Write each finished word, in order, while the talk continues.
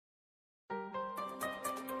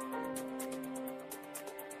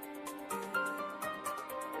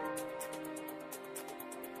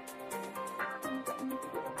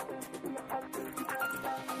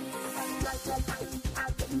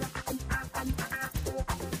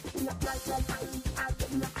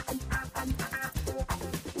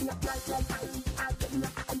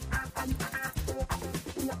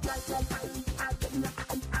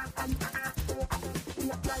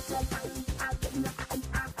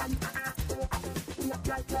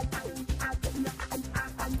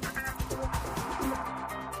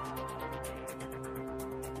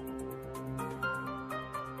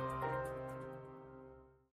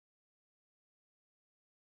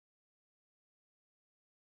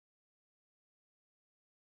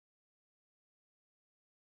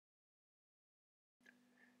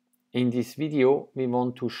In this video, we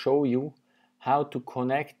want to show you how to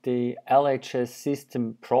connect the LHS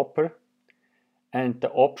system proper and the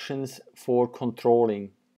options for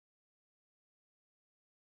controlling.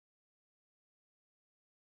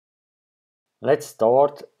 Let's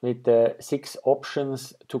start with the 6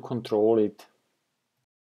 options to control it.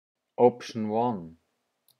 Option 1.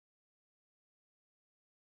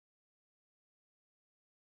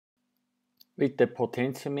 With the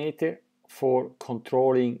potentiometer for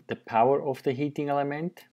controlling the power of the heating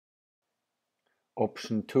element.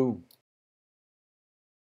 Option 2.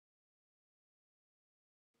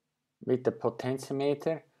 With the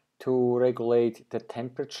potentiometer to regulate the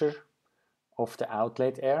temperature of the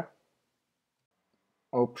outlet air.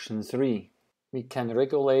 Option 3. We can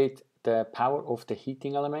regulate the power of the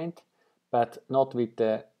heating element, but not with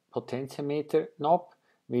the potentiometer knob.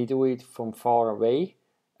 We do it from far away,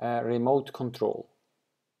 remote control.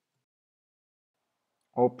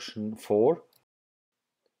 Option 4.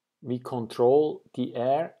 We control the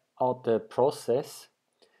air at the process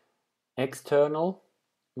external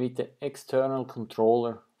with the external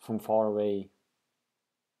controller from far away.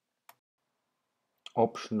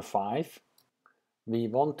 Option 5. We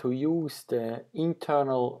want to use the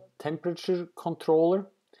internal temperature controller,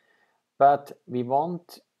 but we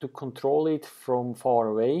want to control it from far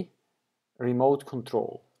away, remote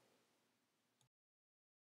control.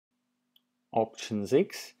 Option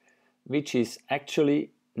 6, which is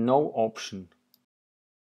actually no option.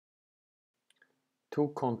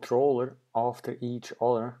 2 controllers after each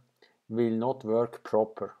other will not work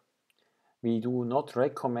proper. We do not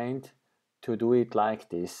recommend to do it like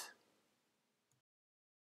this.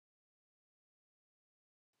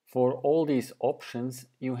 For all these options,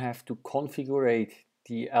 you have to configure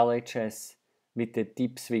the LHS with the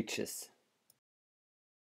dip switches.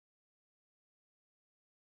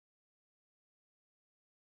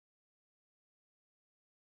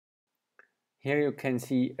 Here you can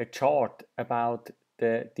see a chart about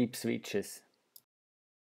the dip switches.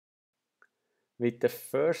 With the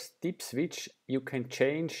first dip switch, you can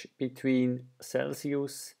change between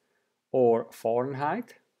Celsius or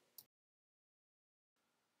Fahrenheit.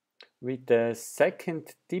 With the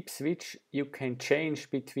second dip switch, you can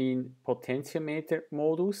change between potentiometer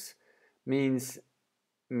modus, means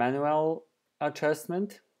manual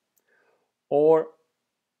adjustment, or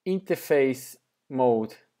interface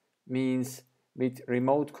mode, means with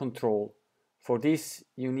remote control. For this,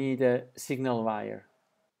 you need a signal wire.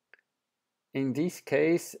 In this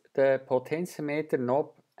case, the potentiometer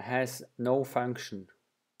knob has no function.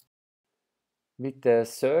 With the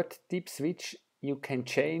third dip switch, you can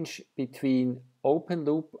change between open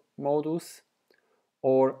loop modus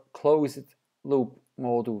or closed loop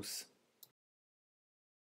modus.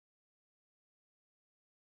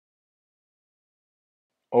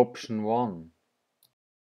 Option 1.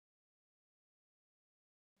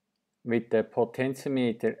 With the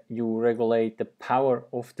potentiometer, you regulate the power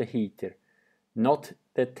of the heater, not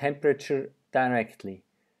the temperature directly.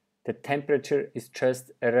 The temperature is just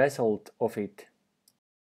a result of it.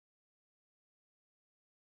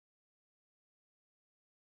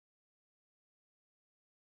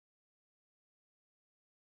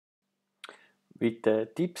 With the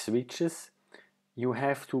dip switches, you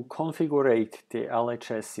have to configure the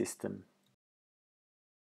LHS system.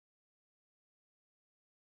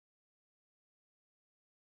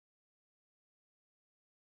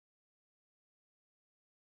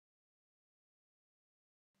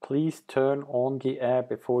 Please turn on the air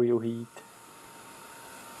before you heat.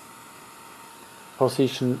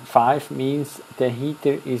 Position 5 means the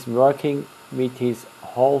heater is working with his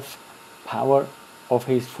half power of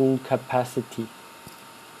his full capacity.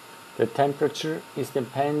 The temperature is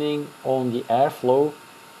depending on the airflow,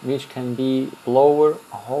 which can be blower,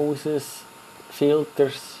 hoses,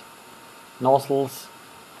 filters, nozzles,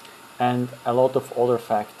 and a lot of other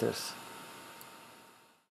factors.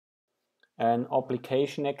 An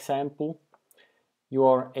application example: you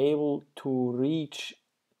are able to reach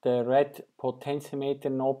the red potentiometer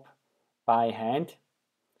knob by hand,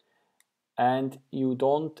 and you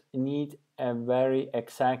don't need a very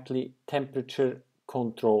exactly temperature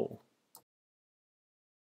control.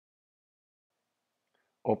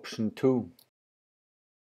 Option 2.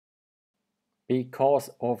 Because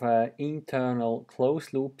of an internal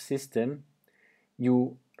closed-loop system,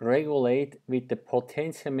 you regulate with the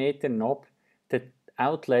potentiometer knob the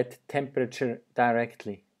outlet temperature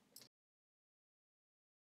directly.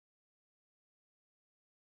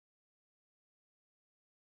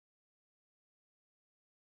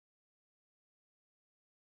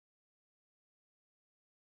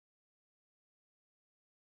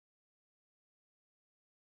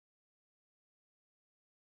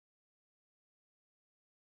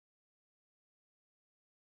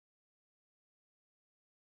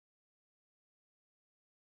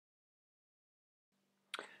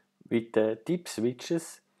 With the dip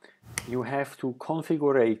switches, you have to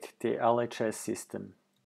configure the LHS system.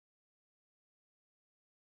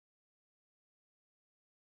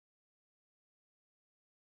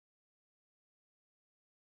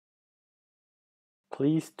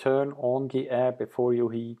 Please turn on the air before you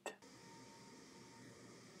heat.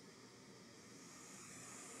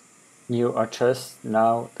 You adjust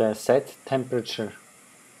now the set temperature.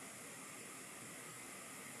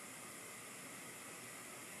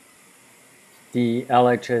 The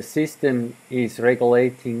LHS system is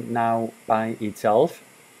regulating now by itself.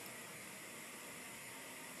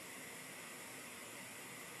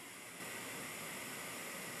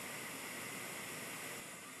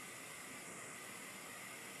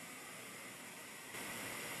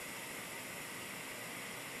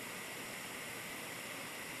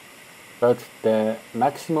 But the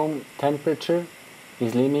maximum temperature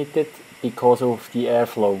is limited because of the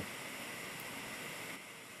airflow.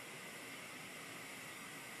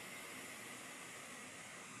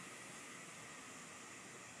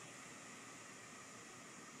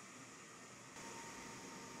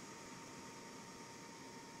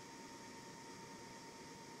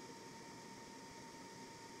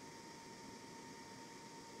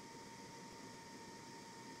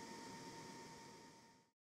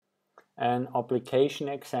 An application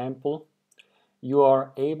example: you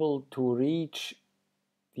are able to reach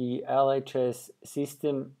the LHS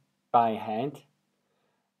system by hand,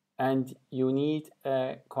 and you need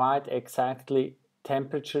a quite exactly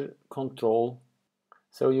temperature control,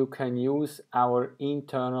 so you can use our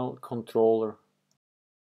internal controller.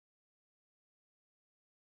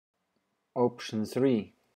 Option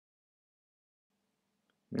 3.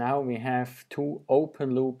 Now we have two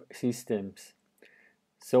open loop systems.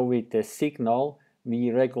 So with the signal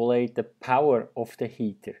we regulate the power of the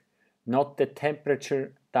heater, not the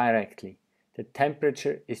temperature directly. The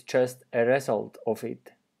temperature is just a result of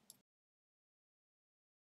it.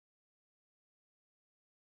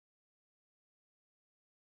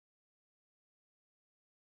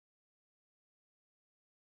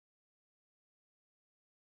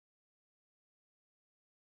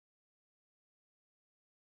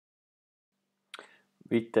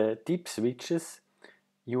 With the dip switches,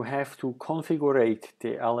 you have to configure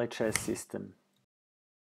the LHS system.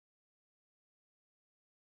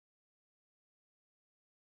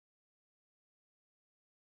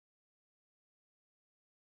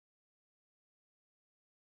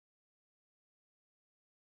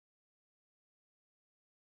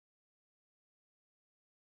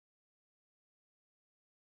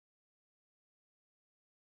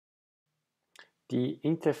 The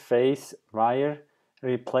interface wire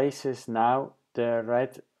replaces now the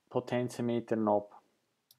red potentiometer knob.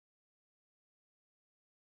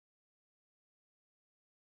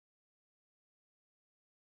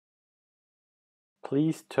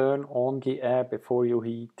 Please turn on the air before you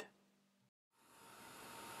heat.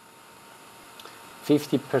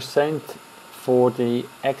 50% for the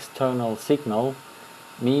external signal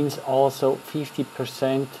means also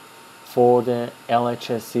 50% for the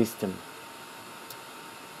LHS system.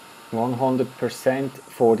 100%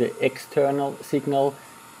 for the external signal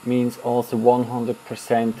means also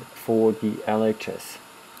 100% for the LHS.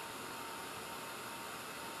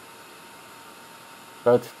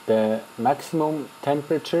 But the maximum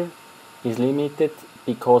temperature is limited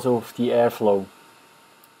because of the airflow.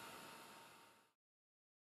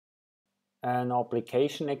 An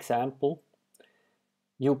application example: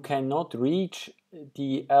 you cannot reach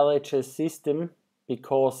the LHS system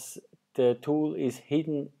because the tool is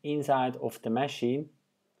hidden inside of the machine,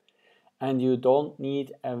 and you don't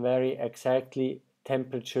need a very exactly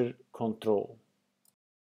temperature control.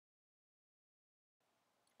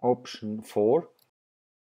 Option 4.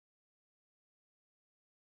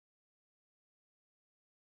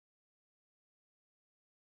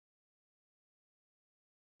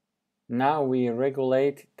 Now we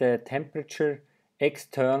regulate the temperature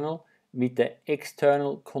external with the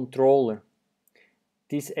external controller.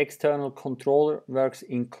 This external controller works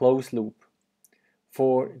in closed loop.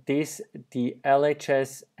 For this, the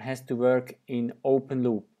LHS has to work in open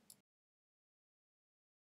loop.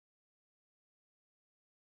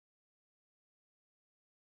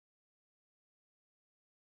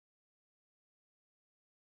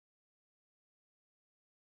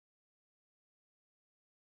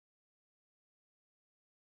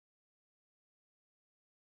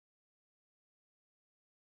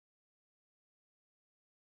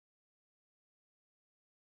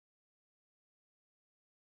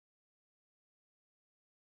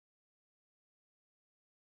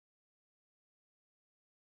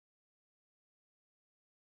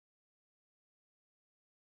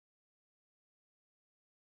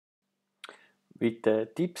 With the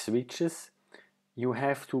dip switches, you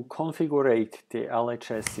have to configure the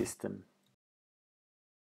LHS system.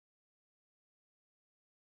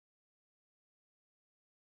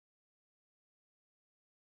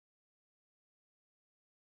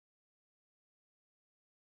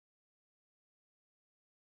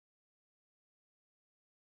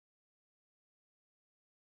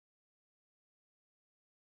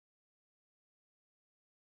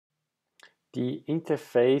 The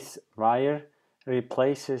interface wire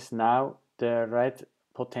replaces now the red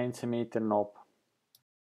potentiometer knob.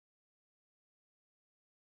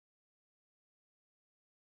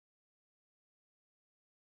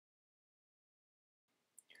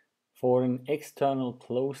 For an external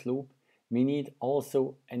closed loop, we need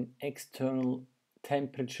also an external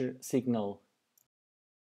temperature signal.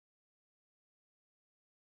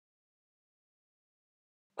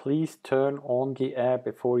 Please turn on the air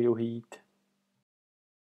before you heat.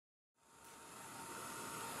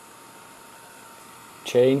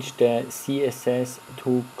 Change the CSS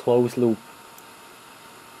to closed loop.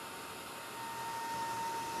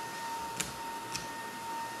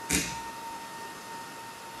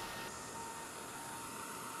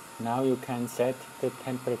 Now you can set the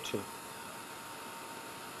temperature.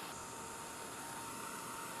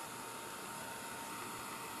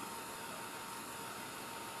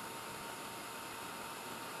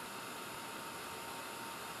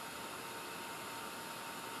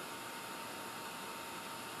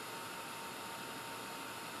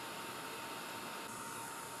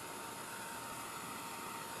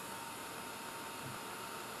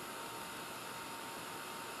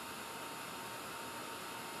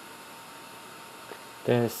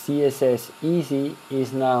 The CSS Easy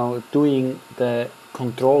is now doing the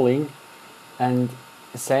controlling and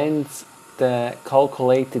sends the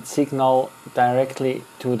calculated signal directly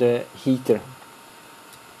to the heater.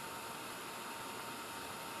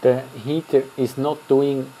 The heater is not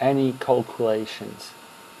doing any calculations.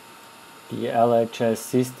 The LHS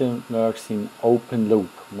system works in open loop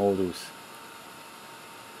modus.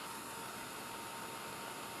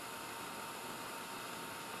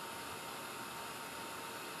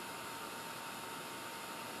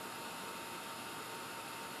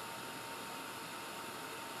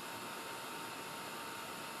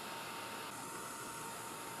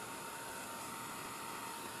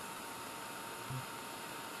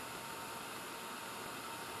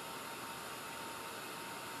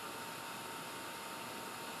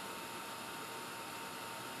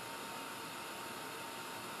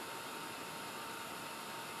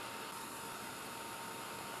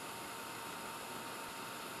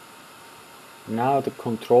 Now the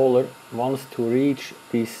controller wants to reach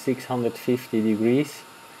these 650 degrees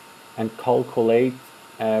and calculate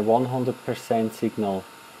a 100% signal.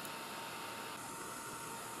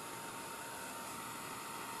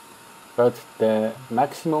 But the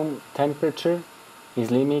maximum temperature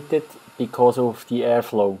is limited because of the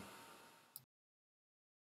airflow.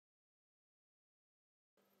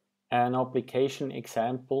 An application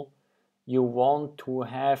example: you want to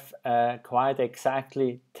have quite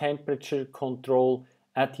exactly temperature control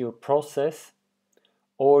at your process,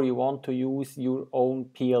 or you want to use your own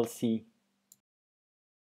PLC.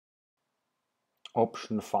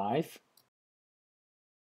 Option 5.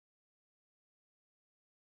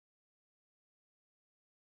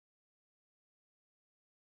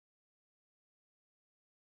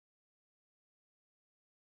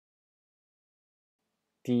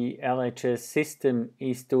 The LHS system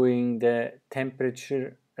is doing the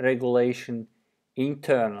temperature regulation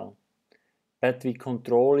internal, but we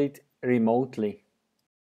control it remotely.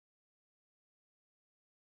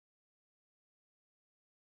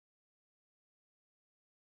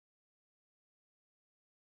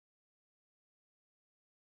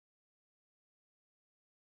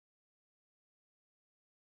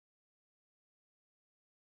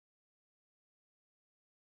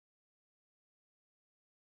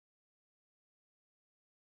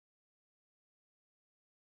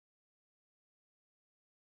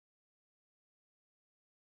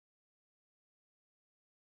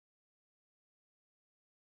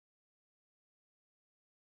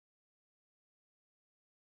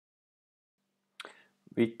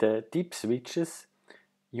 With the dip switches,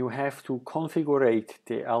 you have to configure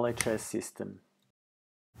the LHS system.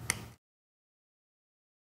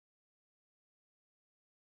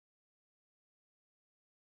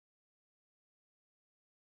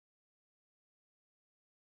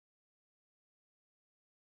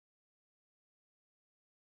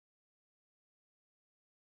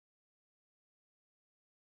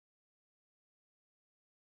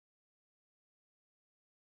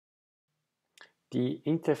 The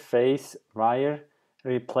interface wire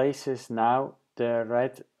replaces now the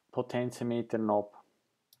red potentiometer knob.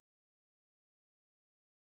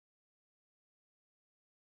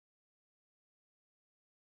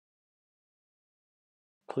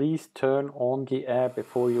 Please turn on the air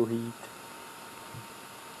before you heat.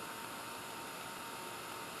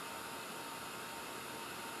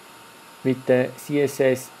 With the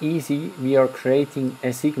CSS Easy, we are creating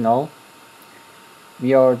a signal.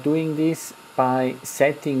 We are doing this by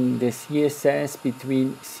setting the CSS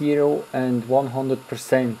between 0 and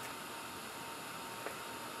 100%.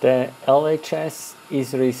 The LHS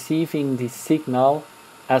is receiving this signal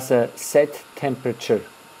as a set temperature.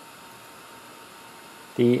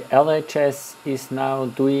 The LHS is now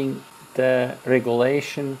doing the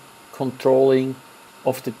regulation, controlling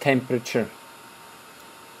of the temperature.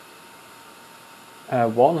 A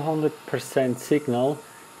 100% signal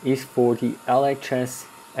is for the LHS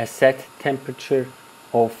a set temperature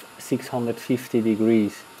of 650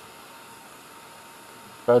 degrees.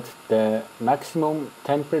 But the maximum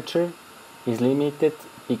temperature is limited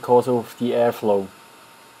because of the airflow.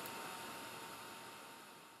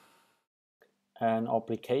 An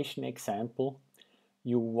application example: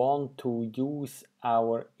 you want to use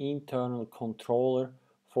our internal controller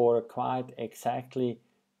for quite exactly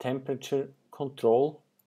temperature control,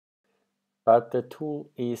 but the tool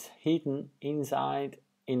is hidden inside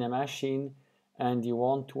in a machine and you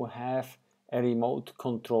want to have a remote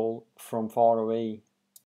control from far away.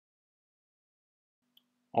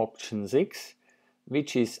 Option 6,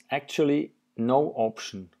 which is actually no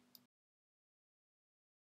option.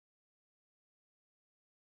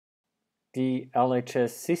 The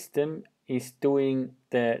LHS system is doing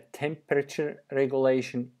the temperature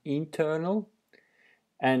regulation internal,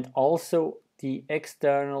 and also the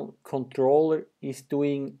external controller is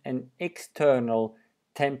doing an external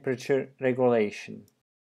temperature regulation.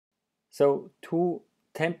 So two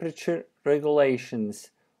temperature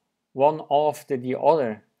regulations, one after the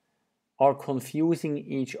other, are confusing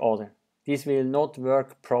each other. This will not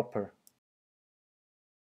work proper.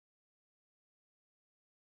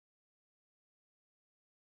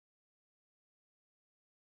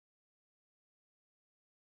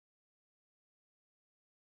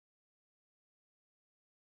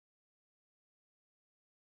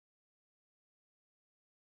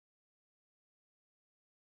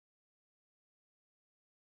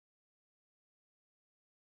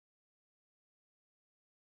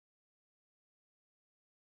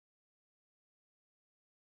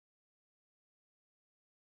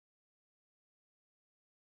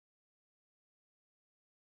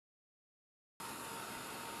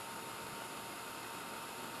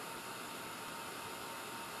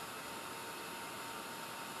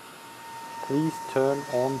 Please turn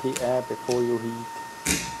on the air before you heat.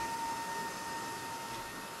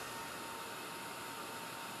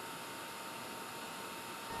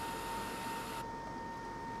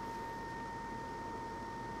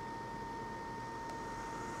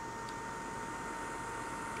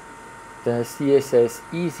 The CSS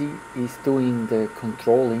Easy is doing the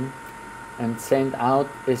controlling and send out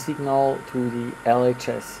a signal to the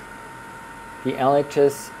LHS. The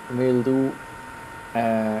LHS will do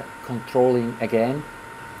controlling again,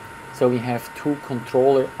 so we have two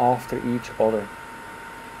controllers after each other.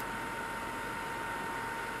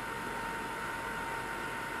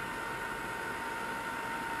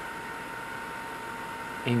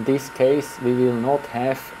 In this case, we will not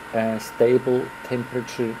have a stable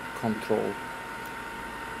temperature control.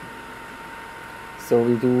 So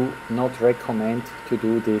we do not recommend to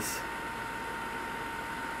do this.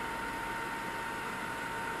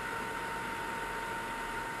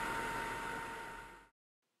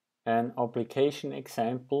 An application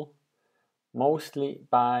example: mostly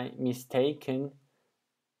by mistaken,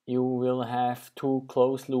 you will have two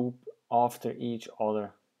closed loops after each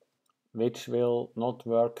other, which will not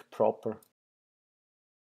work proper.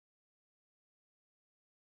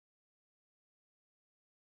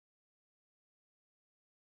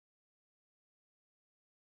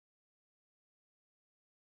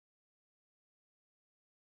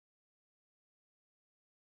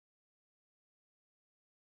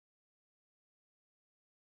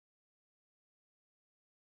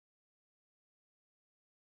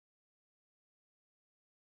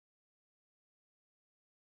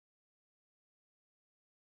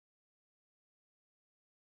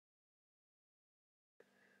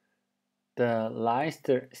 The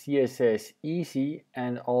Leister CSS Easy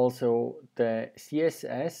and also the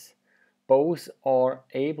CSS both are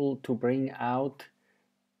able to bring out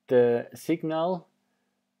the signal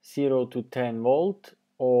 0 to 10 volt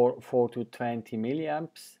or 4 to 20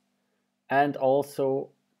 milliamps and also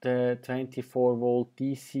the 24 volt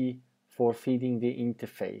DC for feeding the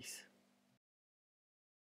interface.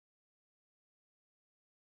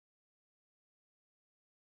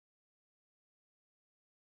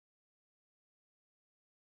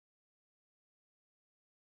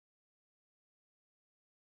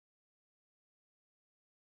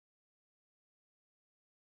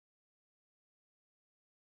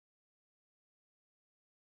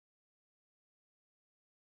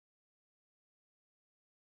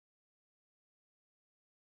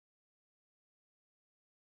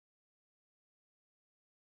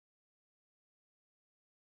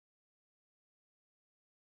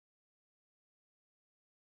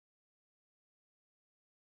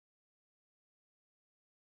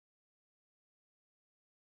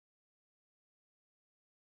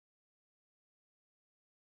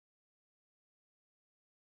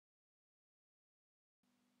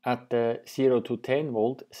 At the 0 to 10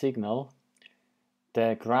 volt signal,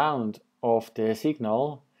 the ground of the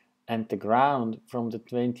signal and the ground from the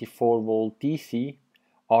 24 volt DC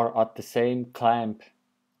are at the same clamp.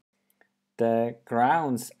 The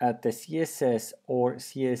grounds at the CSS or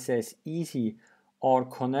CSS Easy are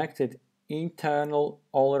connected internal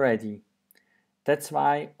already. That's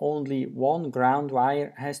why only one ground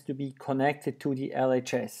wire has to be connected to the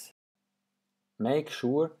LHS. Make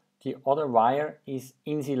sure the other wire is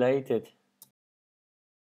insulated.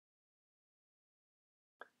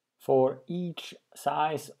 For each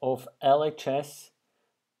size of LHS,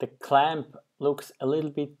 the clamp looks a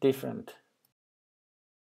little bit different.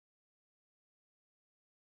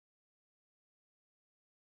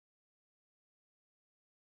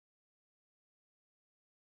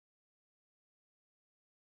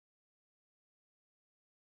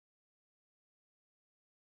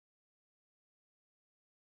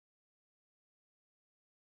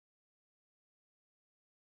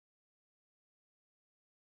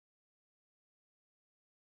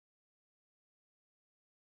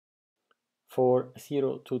 For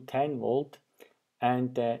 0 to 10 volt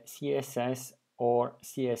and the CSS or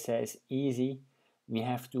CSS Easy, we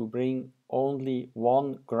have to bring only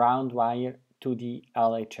one ground wire to the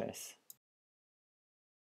LHS.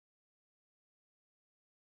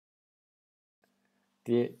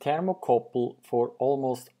 The thermocouple for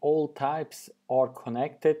almost all types are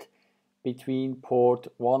connected between port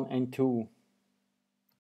 1 and 2.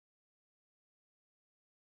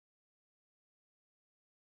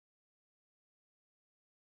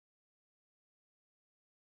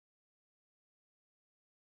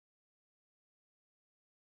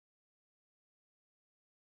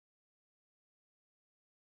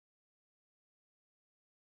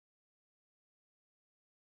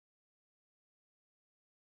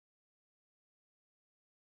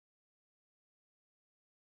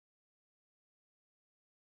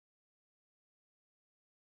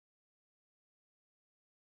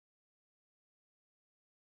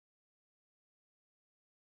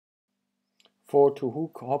 To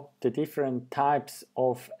hook up the different types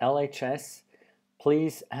of LHS,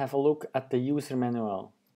 please have a look at the user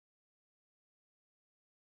manual.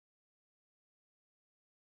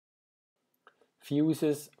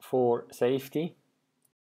 Fuses for safety.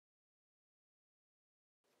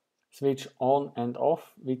 Switch on and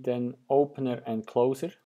off with an opener and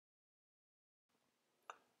closer.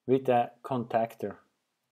 With a contactor.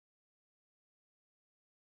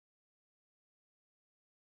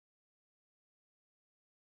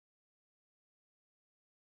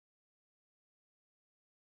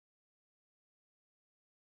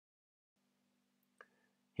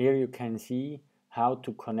 Here you can see how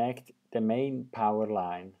to connect the main power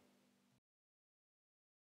line.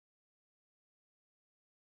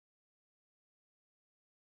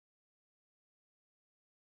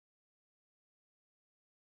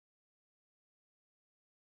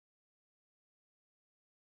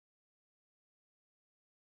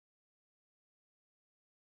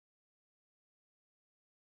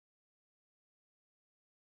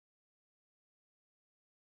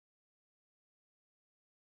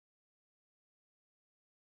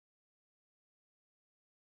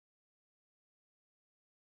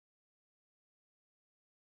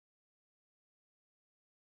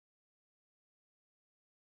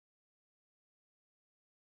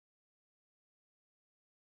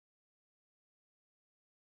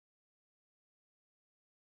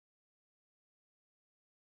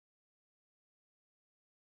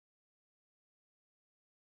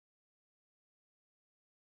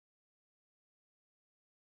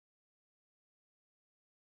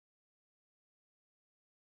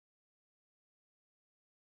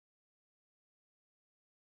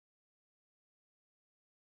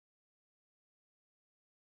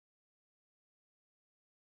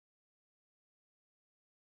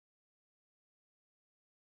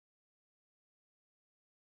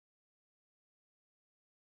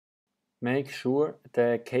 Make sure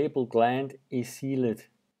the cable gland is sealed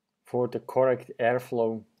for the correct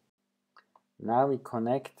airflow. Now we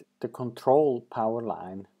connect the control power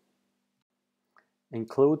line,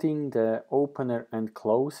 including the opener and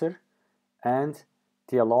closer and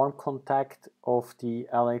the alarm contact of the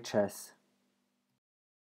LHS.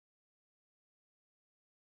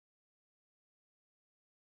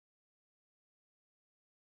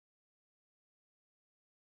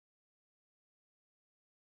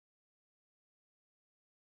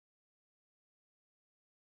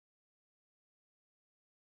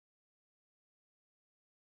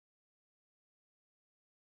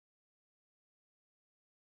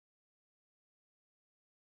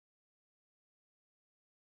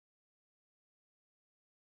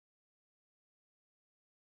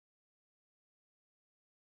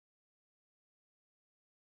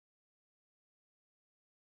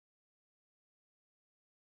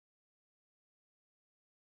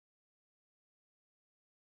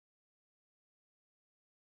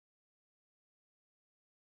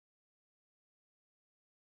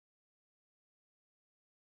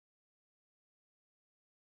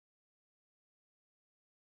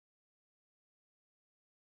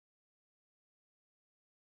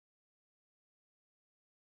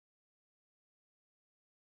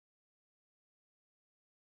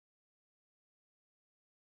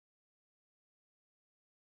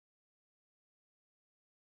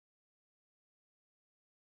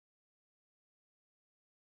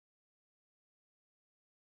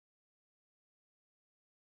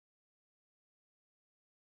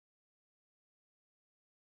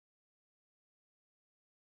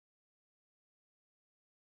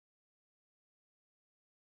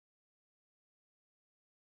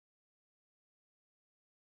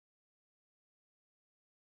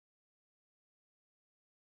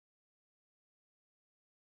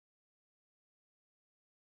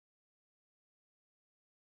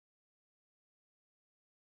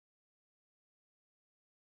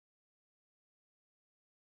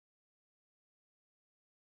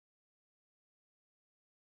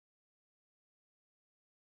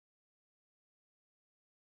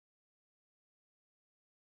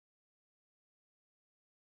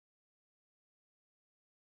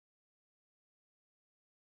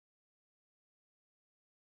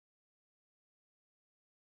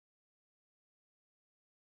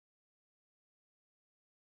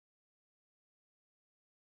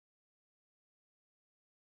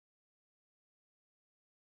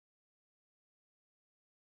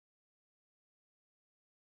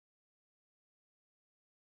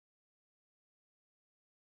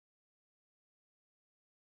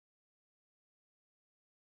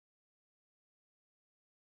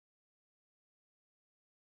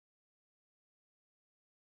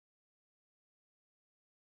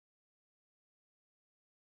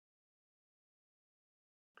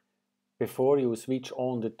 Before you switch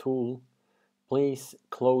on the tool, please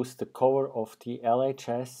close the cover of the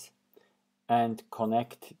LHS and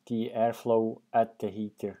connect the airflow at the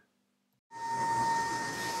heater.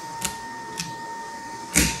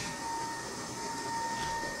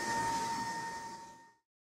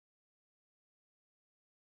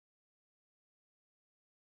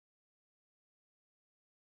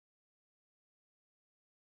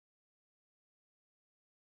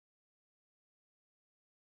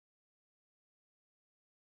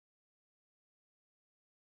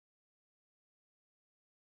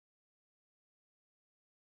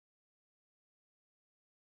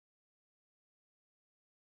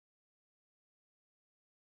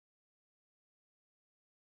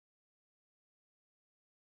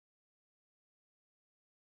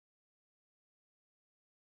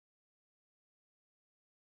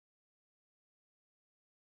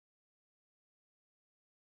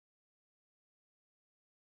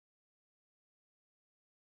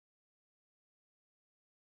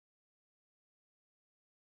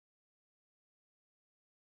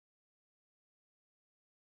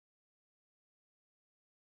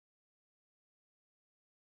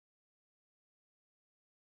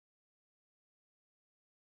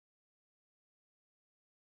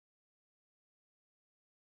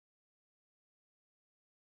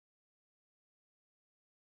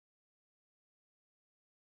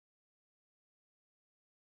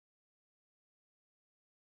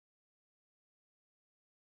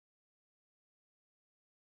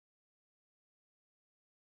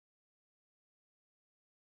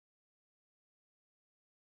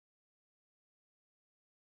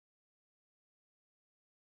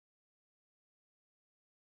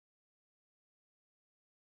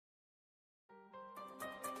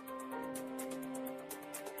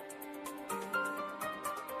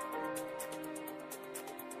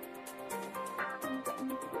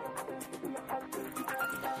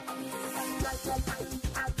 Like